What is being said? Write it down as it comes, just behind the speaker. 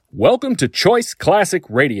Welcome to Choice Classic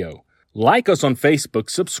Radio. Like us on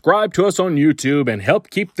Facebook, subscribe to us on YouTube, and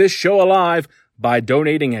help keep this show alive by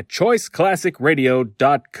donating at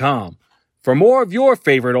choiceclassicradio.com. For more of your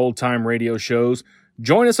favorite old-time radio shows,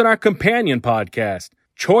 join us on our companion podcast,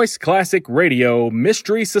 Choice Classic Radio,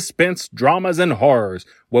 Mystery, Suspense, Dramas, and Horrors,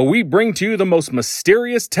 where we bring to you the most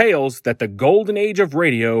mysterious tales that the golden age of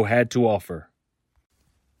radio had to offer.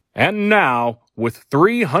 And now, with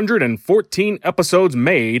 314 episodes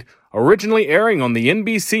made, originally airing on the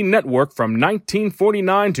NBC network from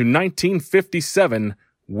 1949 to 1957,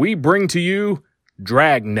 we bring to you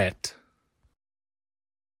Dragnet.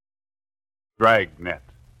 Dragnet.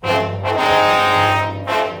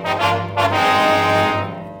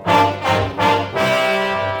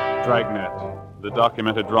 Dragnet, the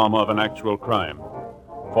documented drama of an actual crime.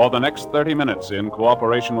 For the next 30 minutes, in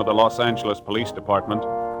cooperation with the Los Angeles Police Department,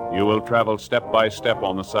 you will travel step by step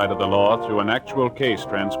on the side of the law through an actual case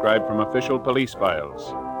transcribed from official police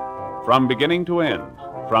files. From beginning to end,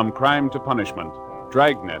 from crime to punishment,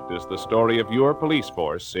 Dragnet is the story of your police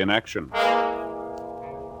force in action.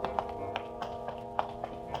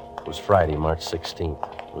 It was Friday, March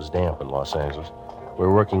 16th. It was damp in Los Angeles. We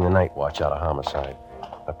were working the night watch out of homicide.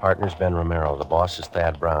 My partner's Ben Romero. The boss is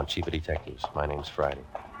Thad Brown, chief of detectives. My name's Friday.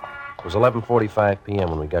 It was 11:45 p.m.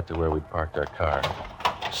 when we got to where we'd parked our car.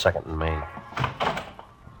 2nd and Main.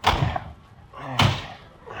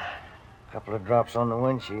 Couple of drops on the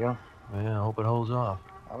windshield. Yeah, I hope it holds off.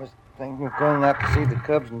 I was thinking of going out to see the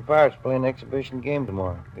Cubs and Pirates play an exhibition game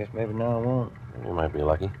tomorrow. Guess maybe now I won't. You might be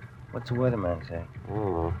lucky. What's the weatherman say? I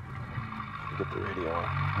don't know. Get the radio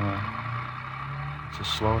on. It's a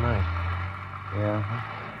slow night. Yeah.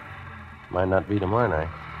 Might not be tomorrow night.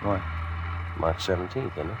 What? March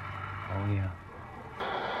 17th, isn't it? Oh, yeah.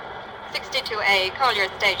 62A, Collier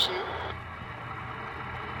Station.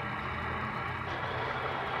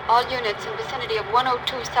 All units in vicinity of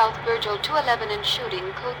 102 South Virgil, 211 and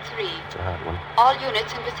shooting, code 3. It's a hot one. All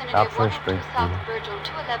units in vicinity Out of First 102 Street. South Virgil,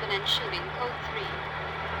 211 and shooting, code 3.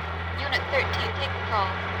 Unit 13, take the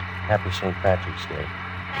call. Happy St. Patrick's Day.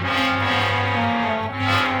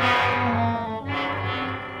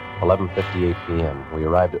 11:58 p.m. We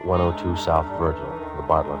arrived at 102 South Virgil, the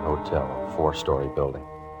Bartlett Hotel, a 4-story building.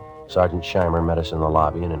 Sergeant Scheimer met us in the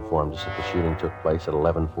lobby and informed us that the shooting took place at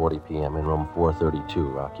 11:40 p.m. in room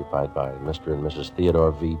 432, occupied by Mr. and Mrs.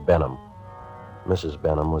 Theodore V. Benham. Mrs.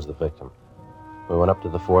 Benham was the victim. We went up to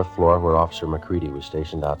the 4th floor where Officer McCready was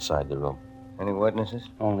stationed outside the room. Any witnesses?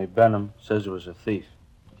 Only Benham says it was a thief.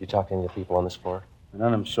 Did you talk to any of the people on this floor?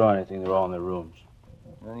 None of them saw anything. They're all in their rooms.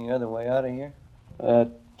 Any other way out of here? That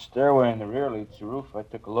stairway in the rear leads to the roof. I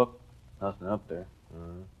took a look. Nothing up there.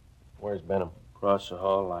 Where's Benham? Across the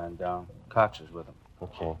hall, lying down. Cox is with him.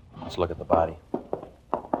 Okay, let's look at the body.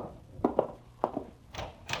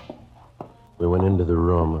 We went into the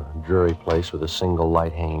room, a dreary place with a single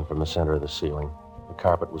light hanging from the center of the ceiling. The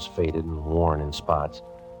carpet was faded and worn in spots.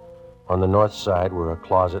 On the north side were a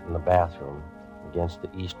closet and a bathroom. Against the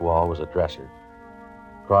east wall was a dresser.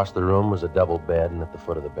 Across the room was a double bed, and at the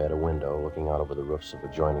foot of the bed, a window looking out over the roofs of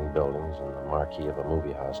adjoining buildings and the marquee of a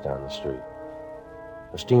movie house down the street.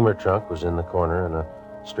 A steamer trunk was in the corner, and a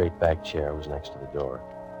straight-back chair was next to the door.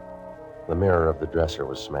 The mirror of the dresser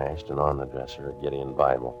was smashed, and on the dresser, a Gideon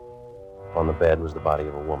Bible. On the bed was the body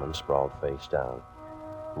of a woman sprawled face down.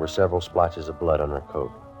 There were several splotches of blood on her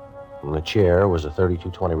coat. In the chair was a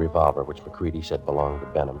 .32-20 revolver, which McCready said belonged to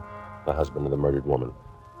Benham, the husband of the murdered woman.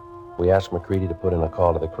 We asked McCready to put in a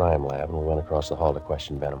call to the crime lab, and we went across the hall to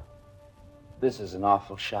question Benham. This is an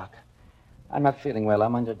awful shock. I'm not feeling well.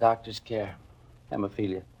 I'm under doctor's care.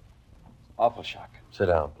 Hemophilia. Awful shock. Sit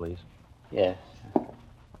down, please. Yes.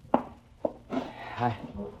 I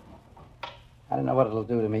don't know what it'll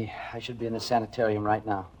do to me. I should be in the sanitarium right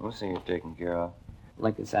now. We'll see you're taken care of.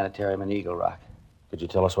 Lincoln Sanitarium in Eagle Rock. Could you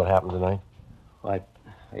tell us what happened tonight? Why,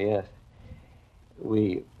 yes.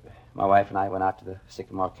 My wife and I went out to the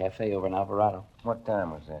Sycamore Cafe over in Alvarado. What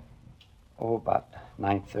time was that? Oh, about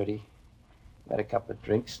 9:30. We had a couple of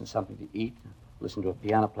drinks and something to eat. Listened to a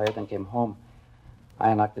piano player, then came home. I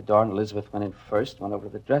unlocked the door, and Elizabeth went in first, went over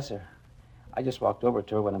to the dresser. I just walked over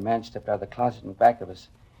to her when a man stepped out of the closet in back of us.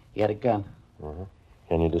 He had a gun.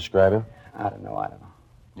 Can you describe him? I don't know.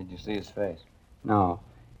 Did you see his face? No.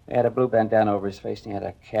 He had a blue bandana over his face, and he had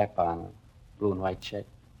a cap on, a blue and white check.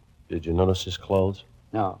 Did you notice his clothes?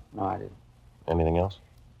 No, I didn't. Anything else?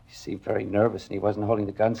 He seemed very nervous, and he wasn't holding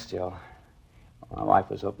the gun still. My wife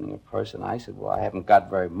was opening her purse, and I said, well, I haven't got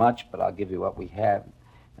very much, but I'll give you what we have.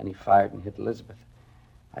 And he fired and hit Elizabeth.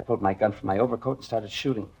 I pulled my gun from my overcoat and started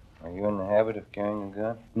shooting. Are you in the habit of carrying a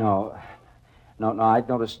gun? No, No, I'd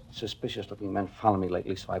noticed suspicious-looking men following me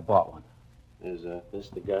lately, so I bought one. Is this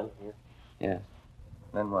the gun here? Yes.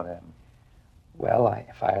 Then what happened? Well, I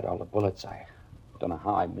fired all the bullets. I don't know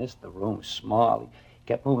how I missed. The room was small. He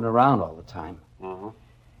kept moving around all the time. Mm-hmm.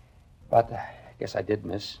 But I guess I did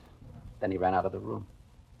miss. Then he ran out of the room.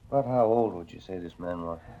 About how old would you say this man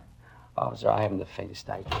was? Officer, I haven't the faintest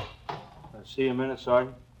idea. See you a minute,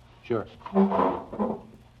 Sergeant. Sure.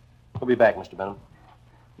 We'll be back, Mr. Benham.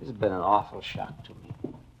 This has been an awful shock to me.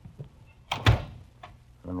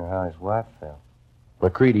 Wonder how his wife felt.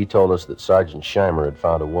 McCready told us that Sergeant Scheimer had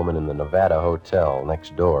found a woman in the Nevada Hotel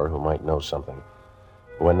next door who might know something.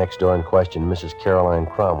 He went next door and questioned Mrs. Caroline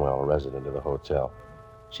Cromwell, a resident of the hotel.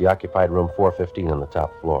 She occupied room 415 on the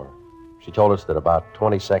top floor. She told us that about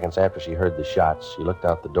 20 seconds after she heard the shots, she looked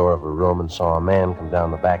out the door of her room and saw a man come down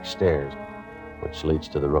the back stairs, which leads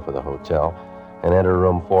to the roof of the hotel, and enter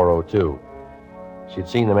room 402. She'd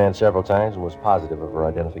seen the man several times and was positive of her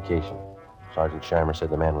identification. Sergeant Scheimer said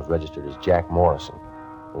the man was registered as Jack Morrison.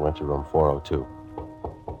 We went to room 402.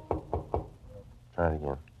 Try it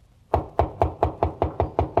again.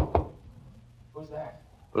 Who's that?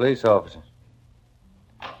 Police officers.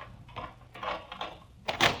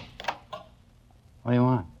 What do you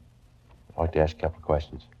want? I'd like to ask a couple of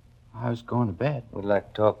questions. I was going to bed. We'd like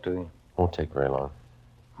to talk to you. Won't take very long.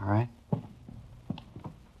 All right.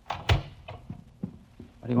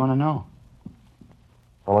 What do you want to know?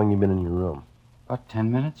 How long you been in your room? About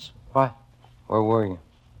 10 minutes. Why? Where were you?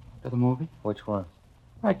 To the movie? Which one?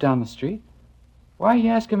 Right down the street. Why are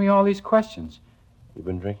you asking me all these questions? You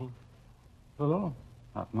been drinking? A little.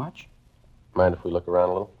 Not much. Mind if we look around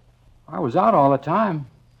a little? I was out all the time.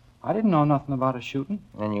 I didn't know nothing about a shooting.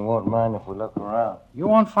 And you won't mind if we look around. You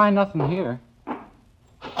won't find nothing here.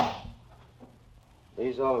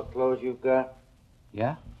 These all the clothes you've got?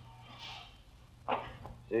 Yeah? Is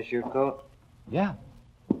this your coat? Yeah.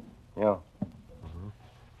 Yeah.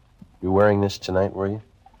 You wearing this tonight, were you?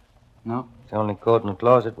 No. It's the only coat in the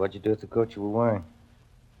closet. What'd you do with the coat you were wearing?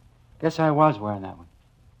 Guess I was wearing that one.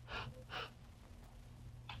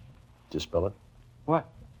 Did you spill it? What?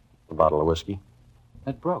 A bottle of whiskey?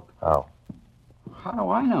 It broke. How? How do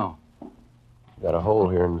I know? Got a hole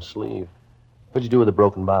here in the sleeve. What'd you do with the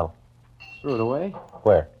broken bottle? Threw it away?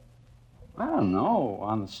 Where? I don't know.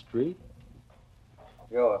 On the street?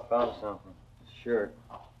 Joe, I found something. A shirt.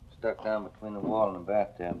 Stuck down between the wall and the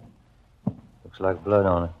bathtub. Looks like blood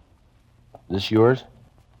on it. This yours?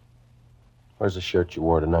 Where's the shirt you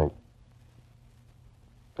wore tonight?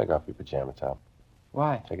 Take off your pajama top.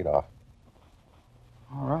 Why? Take it off.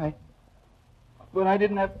 All right. But I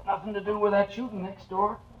didn't have nothing to do with that shooting next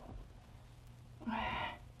door.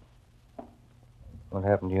 What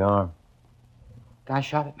happened to your arm? Guy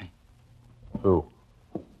shot at me. Who?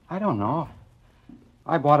 I don't know.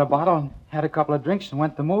 I bought a bottle and had a couple of drinks and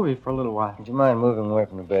went to the movie for a little while. Would you mind moving away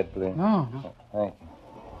from the bed, please? No. Thank you.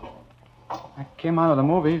 I came out of the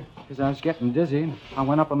movie because I was getting dizzy. And I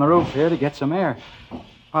went up on the roof here to get some air.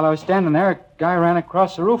 While I was standing there, a guy ran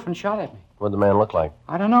across the roof and shot at me. What'd the man look like?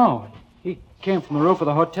 I don't know. He came from the roof of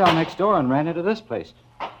the hotel next door and ran into this place.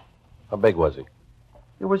 How big was he?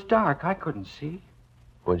 It was dark. I couldn't see.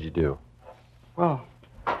 What'd you do? Well,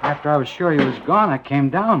 after I was sure he was gone, I came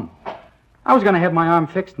down. I was going to have my arm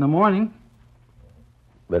fixed in the morning.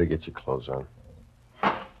 Better get your clothes on.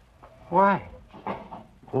 Why?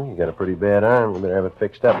 Well, you got a pretty bad arm. You better have it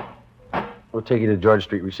fixed up. We'll take you to George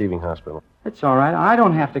Street Receiving Hospital. It's all right. I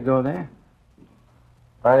don't have to go there.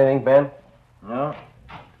 Find anything, Ben? No?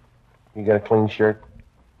 You got a clean shirt?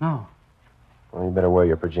 No. Well, you better wear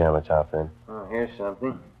your pajama top then. Oh, here's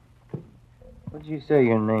something. What'd you say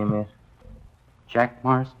your name is? Jack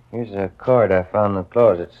Morris? Here's a card I found in the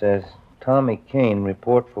closet. It says, Tommy Kane,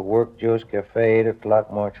 report for work, Joe's Cafe, 8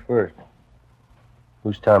 o'clock, March 1st.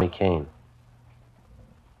 Who's Tommy Kane?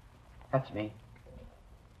 That's me.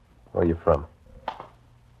 Where are you from?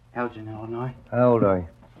 Elgin, Illinois. How old are you?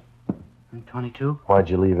 I'm 22. Why'd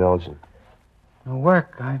you leave Elgin? No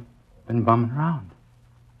work. I've been bumming around.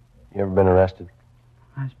 You ever been arrested?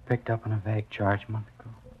 I was picked up on a vague charge a month ago.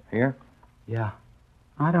 Here? Yeah.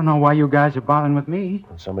 I don't know why you guys are bothering with me.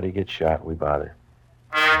 When somebody gets shot, we bother.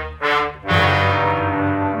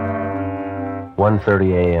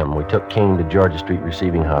 1:30 a.m. We took King to Georgia Street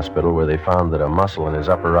Receiving Hospital, where they found that a muscle in his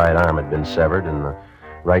upper right arm had been severed and the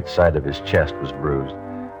right side of his chest was bruised.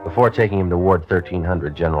 Before taking him to Ward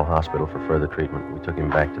 1300 General Hospital for further treatment, we took him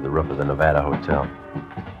back to the roof of the Nevada Hotel.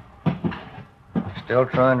 Still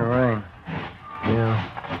trying to rain.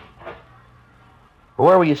 Yeah. Well,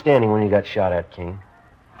 where were you standing when you got shot at, King?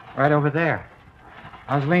 Right over there.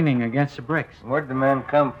 I was leaning against the bricks. Where'd the man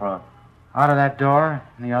come from? Out of that door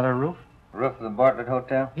and the other roof. Roof of the Bartlett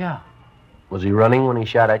Hotel? Yeah, Was he running when he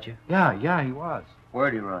shot at you? yeah, he was.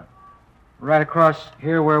 Where'd he run? Right across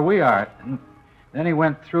here where we are. And then he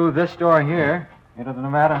went through this door here into the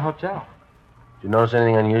Nevada Hotel. Did you notice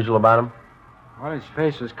anything unusual about him? Well, his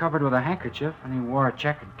face was covered with a handkerchief, and he wore a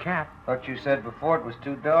checkered cap. Thought you said before it was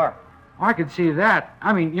too dark. Oh, I could see that.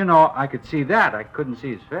 I mean, you know, I could see that. I couldn't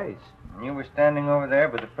see his face. And you were standing over there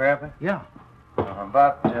by the parapet? Yeah.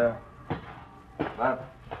 About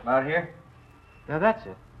here? Yeah, that's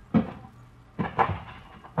it.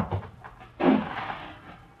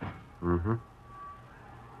 Mm-hmm.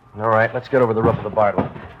 All right, let's get over the roof of the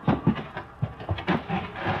Bartlett.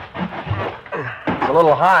 It's a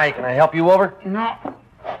little high. Can I help you over? No.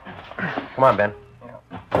 Come on, Ben.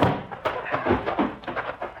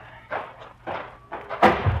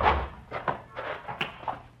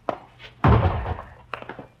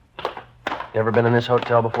 You ever been in this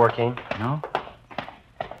hotel before, Kane? No?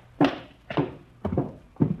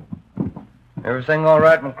 Everything all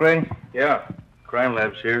right, McCready? Yeah. Crime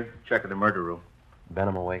lab's here. Checking the murder room.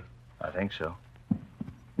 Benham awake. I think so.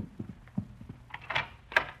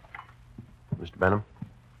 Mr. Benham,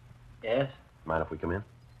 Yes? mind if we come in?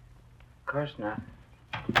 Of course not.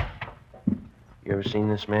 You ever seen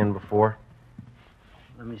this man before?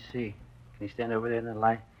 Let me see. Can you stand over there in the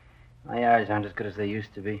light? My eyes aren't as good as they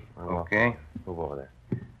used to be. Okay. Move over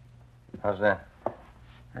there. How's that?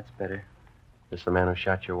 That's better. This the man who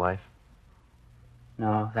shot your wife?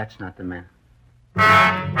 No, that's not the man.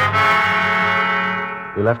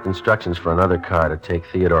 We left instructions for another car to take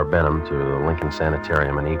Theodore Benham to the Lincoln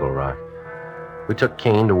Sanitarium in Eagle Rock. We took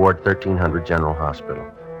Kane to Ward 1300 General Hospital.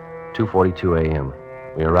 2:42 a.m.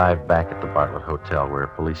 We arrived back at the Bartlett Hotel where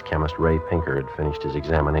police chemist Ray Pinker had finished his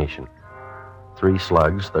examination. 3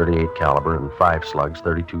 slugs, 38 caliber, and 5 slugs,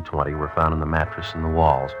 32-20, were found in the mattress and the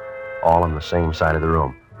walls, all on the same side of the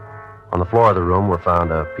room. On the floor of the room were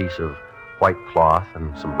found a piece of white cloth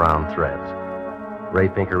and some brown threads. Ray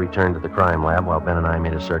Pinker returned to the crime lab while Ben and I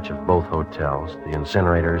made a search of both hotels, the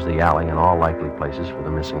incinerators, the alley, and all likely places for the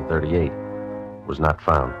missing 38. It was not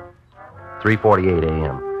found. 3:48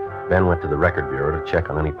 a.m. Ben went to the record bureau to check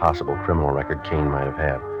on any possible criminal record Kane might have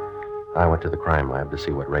had. I went to the crime lab to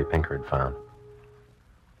see what Ray Pinker had found.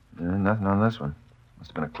 Nothing on this one. Must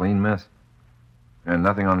have been a clean miss. And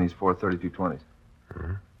nothing on these 4 32-20s.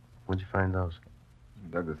 Mm-hmm. Where'd you find those?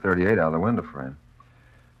 Dug the 38 out of the window frame.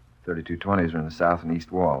 32-20s are in the south and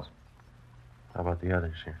east walls. How about the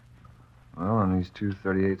others here? Well, on these 2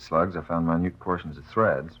 38 slugs, I found minute portions of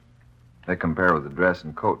threads. They compare with the dress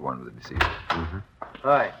and coat worn with the deceased. Mm-hmm.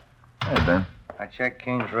 Hi. Hey, Ben. I checked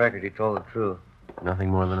Kane's record. He told the truth. Nothing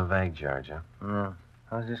more than a vague charge, huh? No.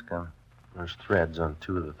 How's this coming? There's threads on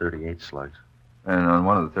 2 of the 38 slugs. And on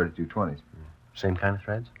one of the 32-20s. Same kind of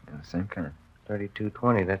threads? Yeah, the same kind.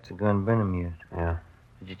 32-20. That's the gun Benham used. Yeah.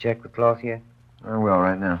 Did you check the cloth yet? I will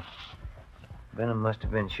right now. Benham must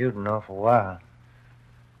have been shooting an awful while.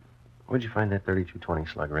 Where'd you find that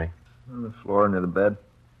 32-20 slug, Ray? On the floor near the bed.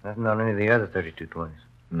 Nothing on any of the other 32-20s.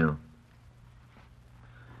 No.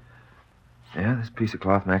 Yeah, this piece of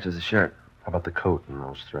cloth matches the shirt. How about the coat and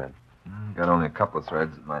those threads? Got only a couple of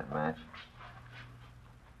threads that might match.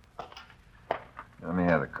 Let me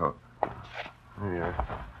have the coat. There you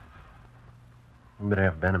are. We better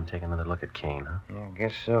have Benham take another look at Kane, huh? Yeah, I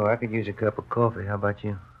guess so. I could use a cup of coffee. How about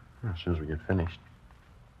you? As soon as we get finished.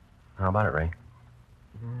 How about it, Ray?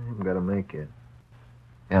 I haven't got to make it.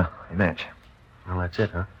 Yeah, they match. Well, that's it,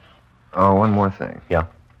 huh? Oh, one more thing. Yeah?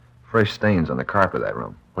 Fresh stains on the carpet of that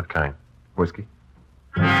room. What kind? Whiskey.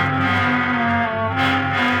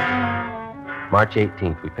 March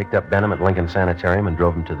 18th, we picked up Benham at Lincoln Sanitarium and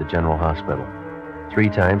drove him to the General Hospital. 3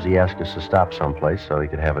 times he asked us to stop someplace so he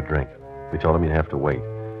could have a drink. We told him he'd have to wait.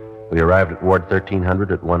 We arrived at Ward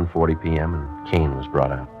 1300 at 1:40 p.m., and Kane was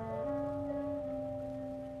brought out.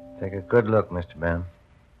 Take a good look, Mr. Benham.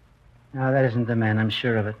 No, that isn't the man. I'm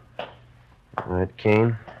sure of it. All right,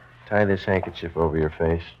 Kane, tie this handkerchief over your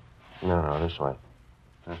face. No, this way.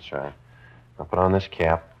 That's right. Now put on this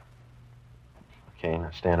cap. Okay,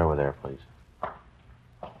 now stand over there, please.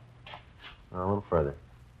 Now, a little further.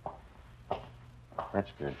 That's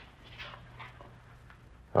good.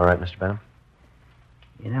 All right, Mr. Benham?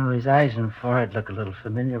 You know, his eyes and forehead look a little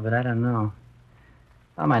familiar, but I don't know.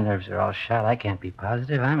 Well, my nerves are all shot. I can't be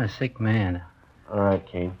positive. I'm a sick man. All right,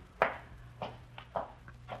 Kane.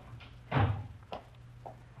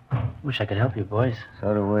 Wish I could help you, boys.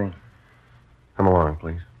 So do we. Come along,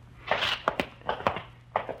 please.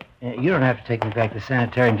 You don't have to take me back to the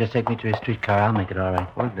sanitarium. Just take me to a streetcar. I'll make it all right.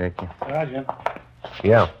 We'll take you. Sergeant,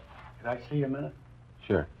 Yeah, could I see you a minute?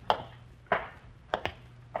 sure.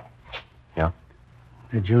 Yeah?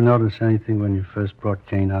 Did you notice anything when you first brought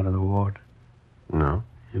Kane out of the ward? No.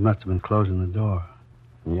 You must have been closing the door.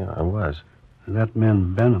 Yeah, I was. And that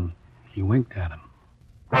man, Benham, he winked at him.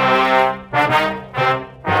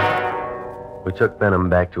 We took Benham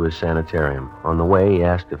back to his sanitarium. On the way, he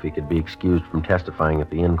asked if he could be excused from testifying at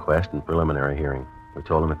the inquest and preliminary hearing. We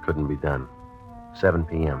told him it couldn't be done. 7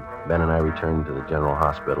 p.m. Ben and I returned to the general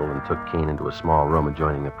hospital and took Kane into a small room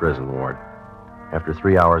adjoining the prison ward. After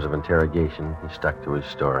 3 hours of interrogation, he stuck to his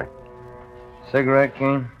story. Cigarette,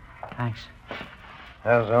 Kane? Thanks.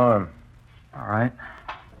 How's the arm? All right.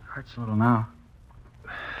 Hurts a little now.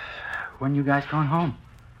 When you guys going home?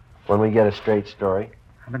 When we get a straight story.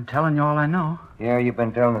 I've been telling you all I know. Yeah, you've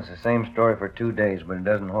been telling us the same story for 2 days, but it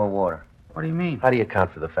doesn't hold water. What do you mean? How do you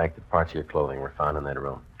account for the fact that parts of your clothing were found in that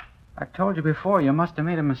room? I told you before, you must have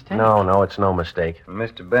made a mistake. No, it's no mistake. And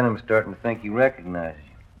Mr. Benham's starting to think he recognizes you.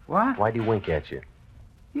 What? Why'd he wink at you?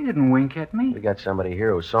 He didn't wink at me. We got somebody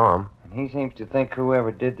here who saw him. And he seems to think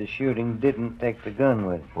whoever did the shooting didn't take the gun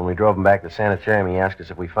with him. When we drove him back to the sanitarium, he asked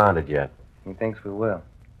us if we found it yet. He thinks we will.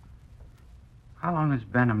 How long has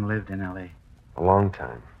Benham lived in L.A.? A long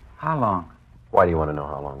time. How long? Why do you want to know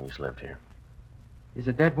how long he's lived here? Is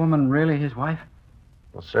the dead woman really his wife?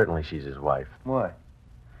 Well, certainly she's his wife. Why?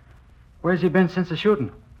 Where's he been since the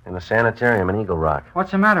shooting? In the sanitarium in Eagle Rock.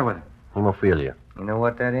 What's the matter with him? Hemophilia. You know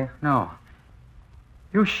what that is? No.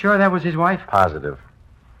 You sure that was his wife? Positive.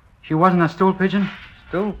 She wasn't a stool pigeon?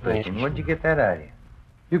 Stool pigeon? Where'd you get that idea?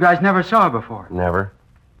 You guys never saw her before? Never.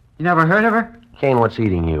 You never heard of her? Kane, what's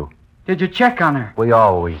eating you? Did you check on her? We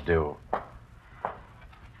always do.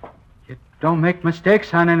 You don't make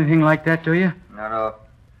mistakes on anything like that, do you? Not off.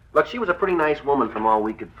 Look, she was a pretty nice woman from all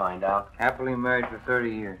we could find out. Happily married for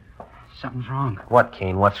 30 years. Something's wrong. What,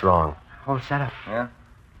 Kane? What's wrong? Oh, set up. Yeah?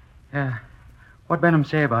 Yeah. What'd Benham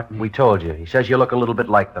say about me? We told you. He says you look a little bit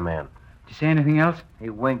like the man. Did you say anything else? He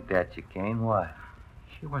winked at you, Kane. Why?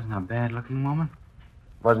 She wasn't a bad-looking woman.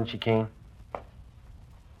 Wasn't she, Kane?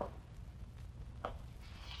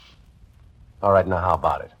 All right, now how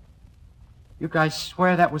about it? You guys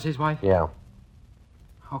swear that was his wife? Yeah.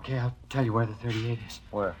 Okay, I'll tell you where the 38 is.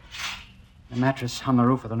 Where? The mattress on the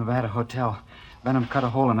roof of the Nevada Hotel. Benham cut a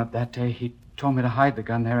hole in it that day. He told me to hide the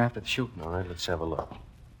gun there after the shooting. All right, let's have a look.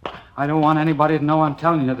 I don't want anybody to know I'm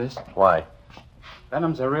telling you this. Why?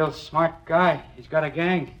 Benham's a real smart guy. He's got a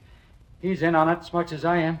gang. He's in on it as much as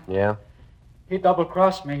I am. Yeah? He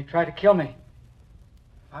double-crossed me. He tried to kill me.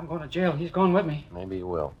 If I'm going to jail, he's going with me. Maybe he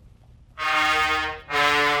will.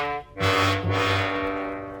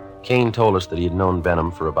 Kane told us that he had known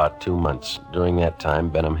Benham for about 2 months. During that time,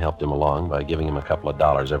 Benham helped him along by giving him a couple of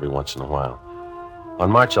dollars every once in a while. On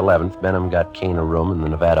March 11th, Benham got Kane a room in the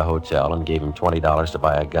Nevada Hotel and gave him $20 to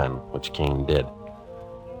buy a gun, which Kane did.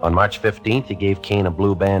 On March 15th, he gave Kane a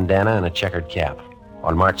blue bandana and a checkered cap.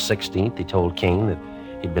 On March 16th, he told Kane that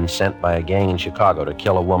he'd been sent by a gang in Chicago to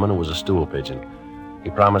kill a woman who was a stool pigeon. He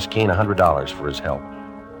promised Kane $100 for his help.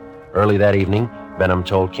 Early that evening, Benham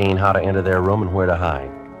told Kane how to enter their room and where to hide.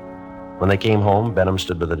 When they came home, Benham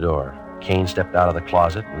stood by the door. Kane stepped out of the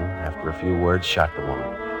closet and, after a few words, shot the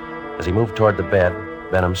woman. As he moved toward the bed,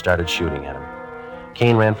 Benham started shooting at him.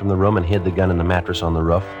 Kane ran from the room and hid the gun in the mattress on the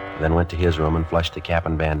roof, then went to his room and flushed the cap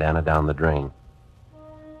and bandana down the drain.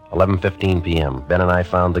 11:15 p.m. Ben and I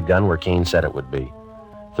found the gun where Kane said it would be.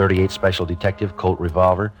 38 Special Detective Colt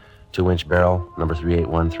revolver, 2-inch barrel, number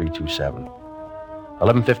 381327.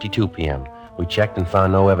 11:52 p.m. We checked and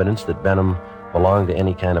found no evidence that Benham belonged to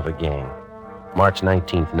any kind of a gang. March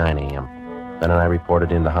 19th, 9 a.m. Ben and I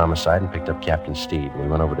reported into homicide and picked up Captain Steed. We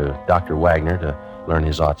went over to Dr. Wagner to learn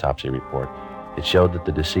his autopsy report. It showed that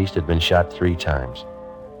the deceased had been shot 3 times.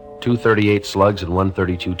 2 .38 slugs and 1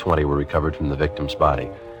 .32-20 were recovered from the victim's body.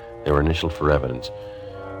 They were initialed for evidence.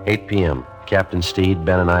 8 p.m. Captain Steed,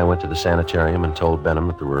 Ben, and I went to the sanitarium and told Benham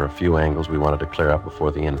that there were a few angles we wanted to clear up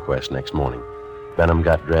before the inquest next morning. Benham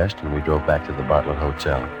got dressed, and we drove back to the Bartlett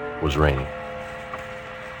Hotel. It was raining.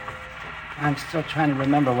 I'm still trying to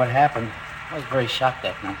remember what happened. I was very shocked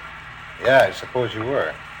that night. Yeah, I suppose you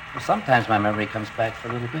were. Well, sometimes my memory comes back for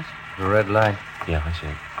a little bit. The red light? Yeah, I see.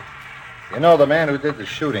 You know, the man who did the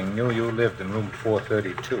shooting knew you lived in room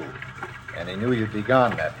 432, and he knew you'd be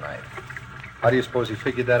gone that night. How do you suppose he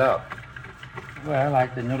figured that out? Well,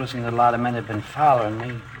 I'd been noticing that a lot of men had been following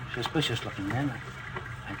me. Suspicious-looking men.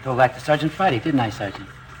 I told that to Sergeant Friday, didn't I, Sergeant?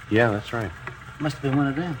 Yeah, that's right. Must have been one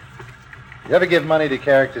of them. You ever give money to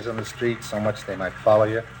characters on the street so much they might follow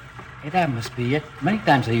you? Hey, that must be it. Many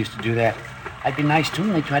times I used to do that. I'd be nice to them,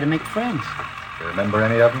 and they'd try to make friends. Do you remember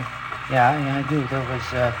any of them? Yeah, I do. There was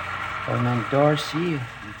old man Dorsey,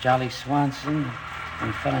 Jolly Swanson, and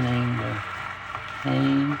a fellow named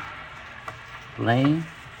Hayne. Lane?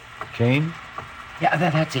 Kane? Yeah,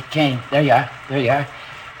 that's it, Kane. There you are.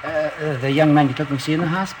 The young man you took me to see in the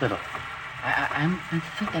hospital. I'm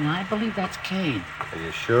thinking, I believe that's Kane. Are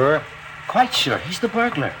you sure? Quite sure. He's the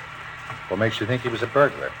burglar. What makes you think he was a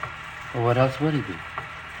burglar? Well, what else would he be?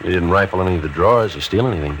 He didn't rifle any of the drawers or steal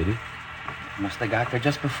anything, did he? Must have got there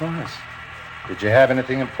just before us. Did you have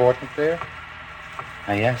anything important there?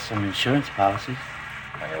 Yes, some insurance policies.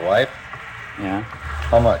 On your wife? Yeah.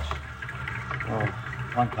 How much? Oh,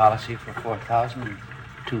 one policy for $4,000 and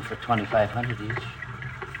two for $2,500 each.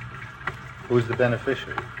 Who's the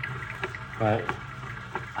beneficiary? Why,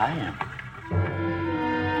 I am.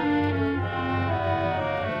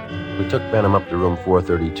 We took Benham up to room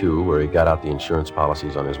 432, where he got out the insurance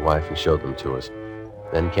policies on his wife and showed them to us.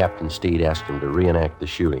 Then Captain Steed asked him to reenact the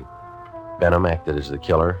shooting. Benham acted as the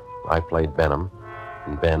killer, I played Benham,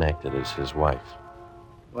 and Ben acted as his wife.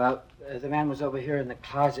 Well, the man was over here in the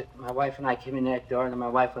closet. My wife and I came in that door, and then my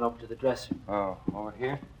wife went over to the dresser. Oh, over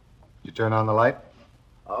here? Did you turn on the light?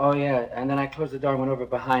 Oh, yeah, and then I closed the door and went over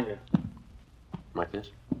behind her. Like this?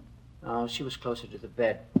 Oh, she was closer to the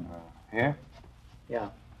bed. Here? Yeah.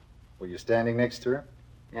 Were you standing next to her?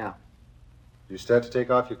 Yeah. Did you start to take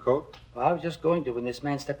off your coat? Well, I was just going to when this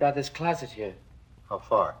man stepped out of this closet here. How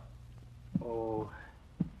far? Oh,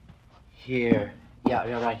 here. Yeah,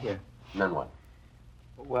 right here. And then what?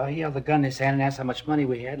 Well, he held the gun in his hand and asked how much money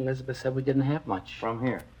we had, and Elizabeth said we didn't have much. From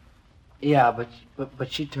here? Yeah,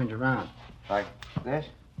 but she turned around. Like this?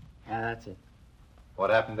 Yeah, that's it. What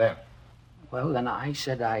happened then? Well, then I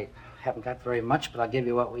said I haven't got very much, but I'll give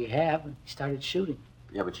you what we have, and he started shooting.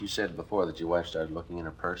 Yeah, but you said before that your wife started looking in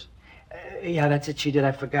her purse. Yeah, that's it. She did.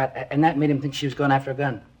 I forgot. And that made him think she was going after a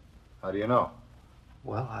gun. How do you know?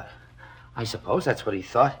 Well, I suppose that's what he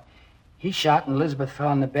thought. He shot, and Elizabeth fell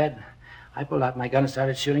on the bed. I pulled out my gun and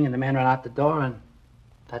started shooting, and the man ran out the door, and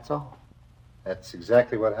that's all. That's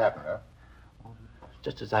exactly what happened, huh?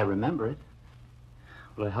 Just as I remember it.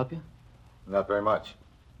 Will it help you? Not very much.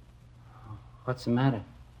 What's the matter?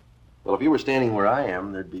 Well, if you were standing where I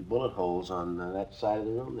am, there'd be bullet holes on that side of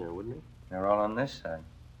the room there, wouldn't there? They're all on this side.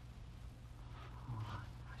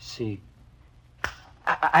 I see.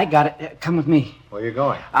 I got it. Come with me. Where are you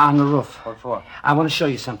going? On the roof. What for? I want to show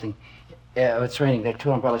you something. It's raining. There are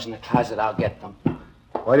 2 umbrellas in the closet. I'll get them.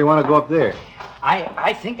 Why do you want to go up there?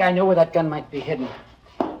 I think I know where that gun might be hidden.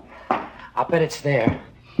 I'll bet it's there.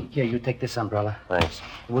 Here, you take this umbrella. Thanks.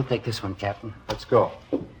 We'll take this one, Captain. Let's go.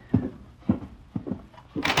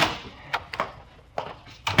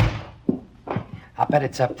 I'll bet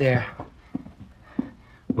it's up there.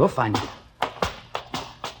 We'll find it.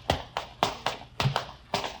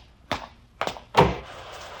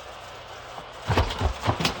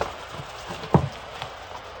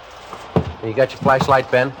 You got your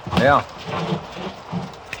flashlight, Ben? Yeah.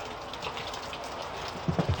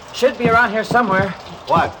 Should be around here somewhere.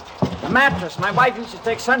 What? A mattress. My wife used to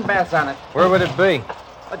take sunbaths on it. Where would it be?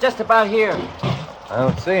 Well, just about here. I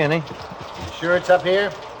don't see any. You sure it's up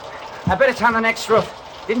here? I bet it's on the next roof.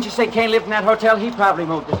 Didn't you say Kane lived in that hotel? He probably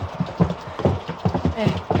moved it.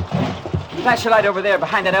 Flash your light over there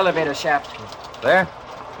behind that elevator shaft. There?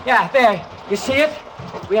 Yeah, there. You see it?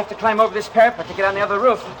 We have to climb over this parapet to get on the other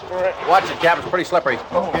roof. Watch it, Cap. It's pretty slippery.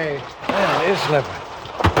 Okay. Yeah, it is slippery.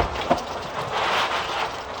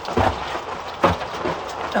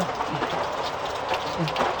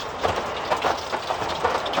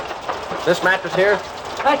 This mattress here?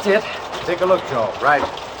 That's it. Take a look, Joe. Right.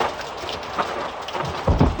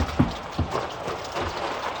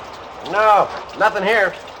 No, nothing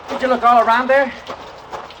here. Did you look all around there?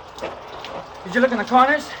 Did you look in the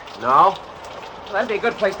corners? No. Well, that'd be a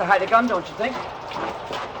good place to hide a gun, don't you think?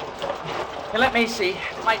 Here, let me see.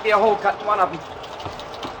 There might be a hole cut in one of them.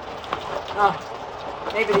 No,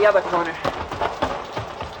 maybe the other corner.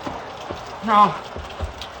 No.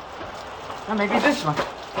 Or maybe this one.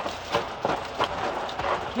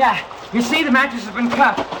 Yeah, you see, the mattress has been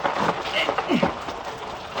cut.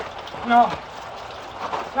 No.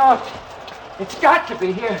 No, it's got to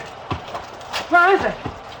be here. Where is it?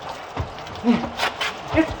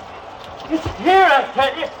 It's here, I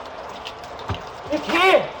tell you. It's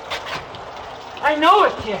here. I know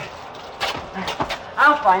it's here.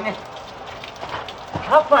 I'll find it.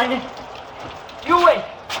 I'll find it. You wait.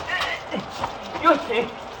 You'll see.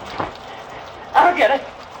 I'll get it.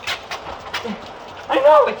 I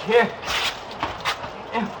know it's here.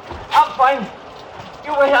 I'll find it.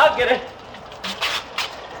 You wait, I'll get it.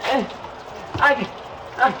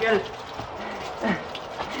 I'll get it.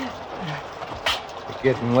 It's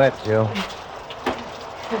getting wet, Joe.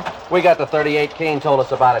 We got the 38. Kane told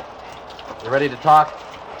us about it. You ready to talk?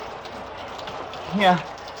 Yeah.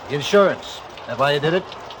 Insurance. That why you did it?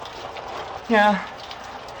 Yeah.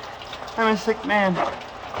 I'm a sick man.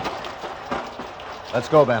 Let's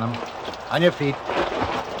go, Benham. On your feet.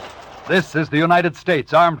 This is the United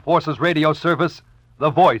States Armed Forces Radio Service, the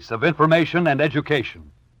voice of information and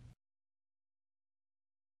education.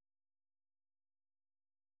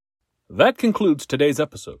 That concludes today's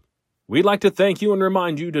episode. We'd like to thank you and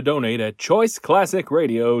remind you to donate at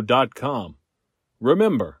choiceclassicradio.com.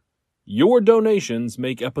 Remember, your donations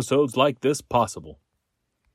make episodes like this possible.